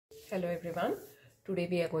Hello everyone. Today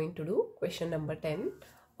we are going to do question number 10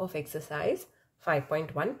 of exercise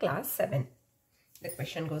 5.1 class 7. The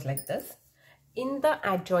question goes like this. In the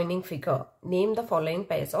adjoining figure, name the following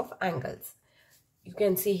pairs of angles. You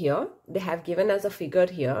can see here they have given us a figure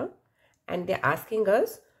here and they are asking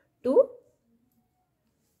us to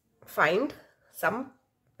find some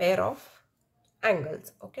pair of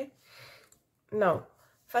angles. Okay. Now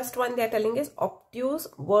first one they are telling is obtuse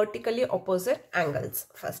vertically opposite angles.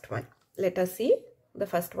 First one. Let us see the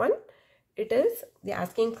first one. It is they are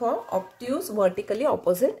asking for obtuse vertically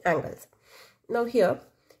opposite angles. Now here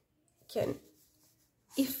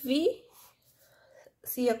if we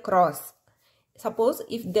see a cross, suppose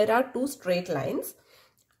if there are two straight lines,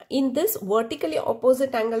 in this vertically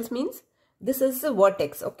opposite angles means this is the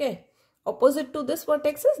vertex. Okay, opposite to this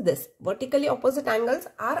vertex is this. Vertically opposite angles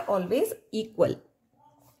are always equal.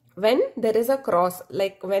 When there is a cross,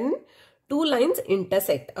 like when two lines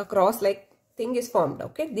intersect, a cross like thing is formed.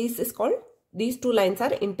 Okay, this is called, these two lines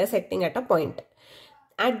are intersecting at a point.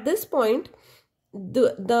 At this point,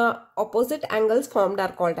 the opposite angles formed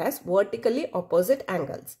are called as vertically opposite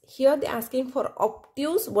angles. Here they are asking for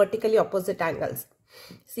obtuse vertically opposite angles.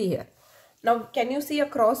 See here. Now can you see a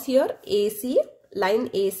cross here? AC, line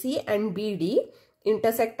AC and BD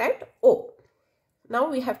intersect at O. Now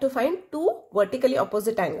we have to find two vertically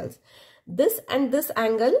opposite angles. This and this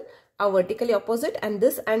angle are vertically opposite and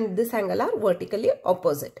this angle are vertically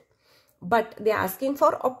opposite. But they are asking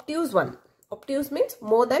for obtuse one. Obtuse means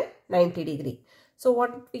more than 90 degree. So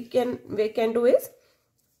what we can do is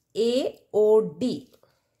AOD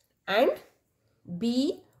and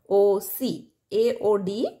BOC.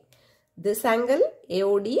 AOD, this angle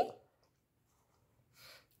AOD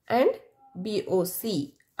and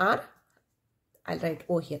BOC are, I'll write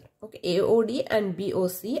O here. Okay, AOD and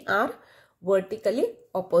BOC are vertically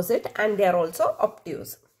opposite and they are also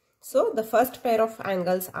obtuse. So the first pair of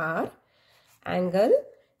angles are angle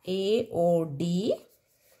AOD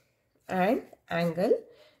and angle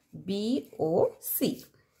BOC.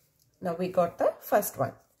 Now we got the first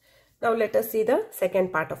one. Now let us see the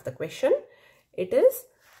second part of the question. It is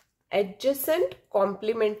adjacent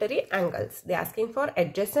complementary angles. They are asking for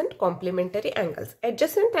adjacent complementary angles.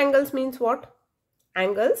 Adjacent angles means what?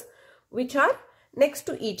 Angles which are next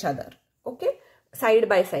to each other. Okay, side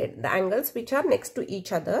by side. The angles which are next to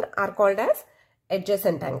each other are called as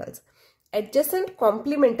adjacent angles. Adjacent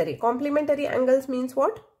complementary. Complementary angles means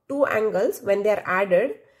what? Two angles when they are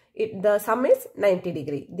added, the sum is 90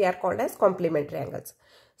 degree. They are called as complementary angles.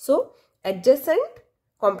 So adjacent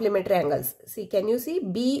complementary angles. See, can you see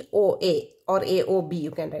BOA or AOB?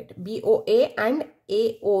 You can write BOA and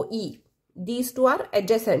AOE. These two are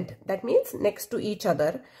adjacent. That means next to each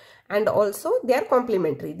other, and also they are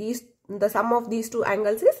complementary. The sum of these two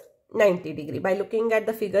angles is 90 degree. By looking at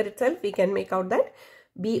the figure itself, we can make out that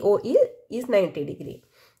BOE is 90 degree.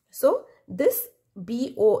 So this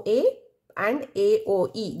BOA and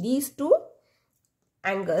AOE, these two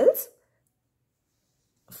angles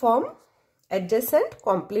form adjacent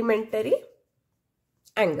complementary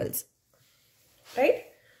angles, right?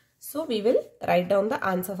 So we will write down the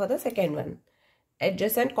answer for the second one.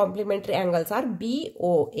 Adjacent complementary angles are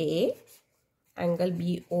BOA, angle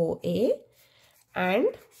BOA and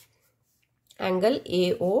angle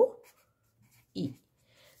AOE.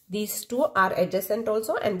 These two are adjacent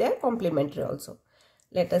also and they are complementary also.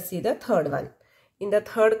 Let us see the third one. In the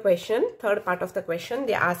third question, third part of the question,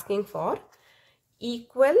 they are asking for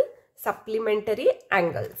equal supplementary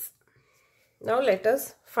angles. Now let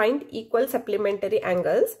us find equal supplementary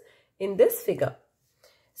angles in this figure.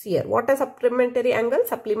 See here, what are supplementary angles?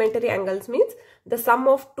 Supplementary angles means the sum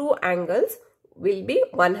of two angles will be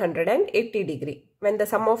 180 degree. When the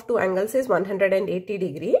sum of two angles is 180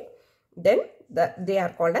 degree, then they are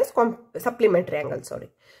called as supplementary angles. Sorry.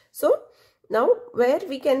 So now where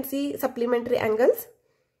we can see supplementary angles?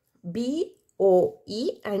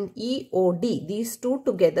 BOE and EOD. These two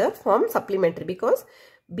together form supplementary because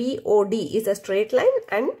BOD is a straight line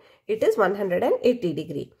and it is 180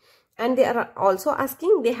 degree. And they are also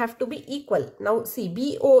asking they have to be equal. Now see,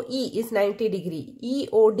 BOE is 90 degree,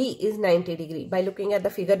 EOD is 90 degree. By looking at the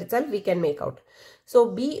figure itself, we can make out. So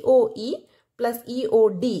BOE plus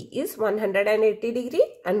EOD is 180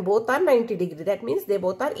 degree and both are 90 degree. That means they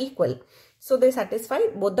both are equal. So they satisfy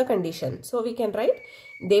both the conditions. So we can write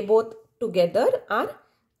they both together are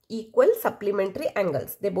equal supplementary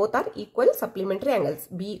angles. They both are equal supplementary angles.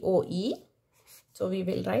 BOE. So we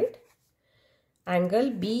will write angle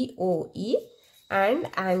BOE and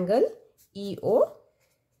angle EOD.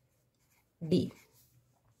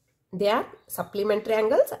 They are supplementary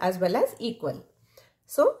angles as well as equal.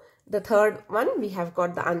 So The third one we have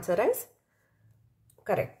got the answer as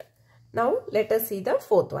correct. Now let us see the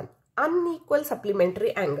fourth one. Unequal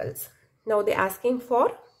supplementary angles. Now they are asking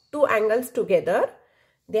for two angles together.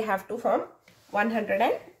 They have to form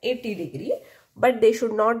 180 degree, but they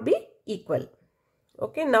should not be equal.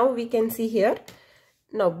 Okay, now we can see here.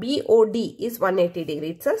 Now BOD is 180 degree.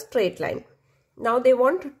 It's a straight line. Now they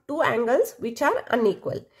want two angles which are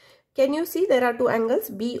unequal. Can you see there are two angles?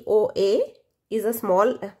 BOA is a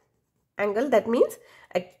small angle, that means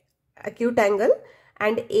acute angle,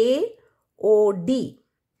 and AOD,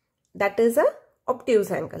 that is a obtuse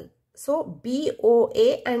angle. So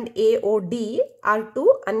BOA and AOD are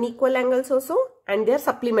two unequal angles also, and they are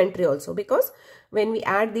supplementary also, because when we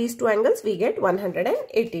add these two angles we get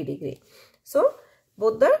 180 degree. So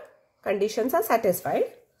both the conditions are satisfied.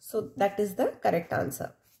 So that is the correct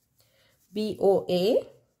answer. BOA,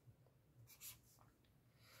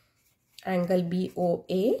 angle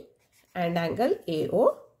BOA and angle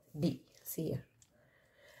AOD. See here.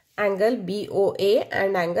 Angle BOA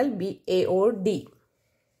and angle BAOD.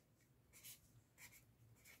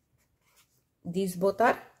 These both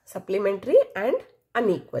are supplementary and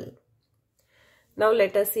unequal. Now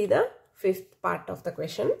let us see the fifth part of the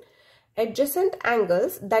question. Adjacent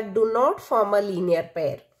angles that do not form a linear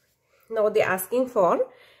pair. Now they are asking for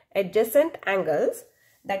adjacent angles.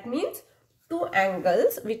 That means two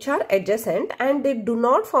angles which are adjacent and they do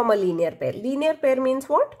not form a linear pair. Linear pair means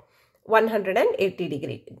what? 180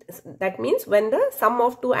 degree. That means when the sum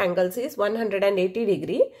of two angles is 180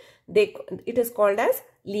 degree, it is called as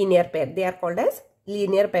linear pair. They are called as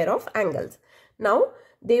linear pair of angles. Now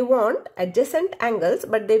they want adjacent angles,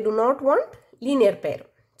 but they do not want linear pair.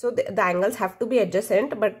 So the angles have to be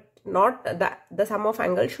adjacent, but not the sum of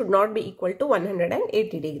angles should not be equal to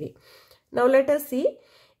 180 degree. Now let us see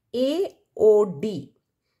AOD.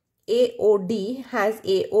 AOD has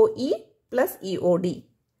AOE plus EOD.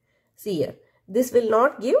 See here, this will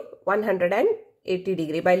not give 180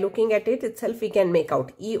 degree. By looking at it itself, we can make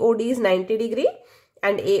out EOD is 90 degree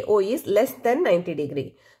and AOE is less than 90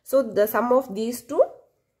 degree. So the sum of these two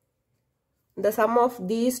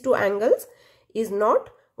angles is not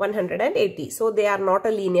 180. So they are not a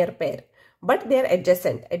linear pair, but they are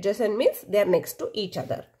adjacent. Adjacent means they are next to each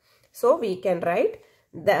other. So we can write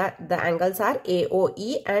that the angles are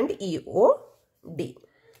AOE and EOD.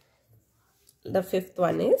 The fifth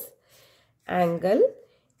one is angle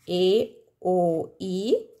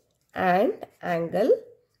AOE and angle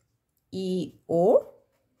EOD.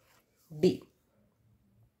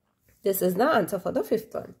 This is the answer for the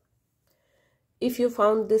fifth one. If you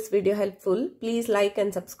found this video helpful, please like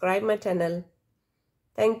and subscribe my channel.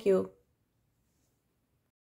 Thank you.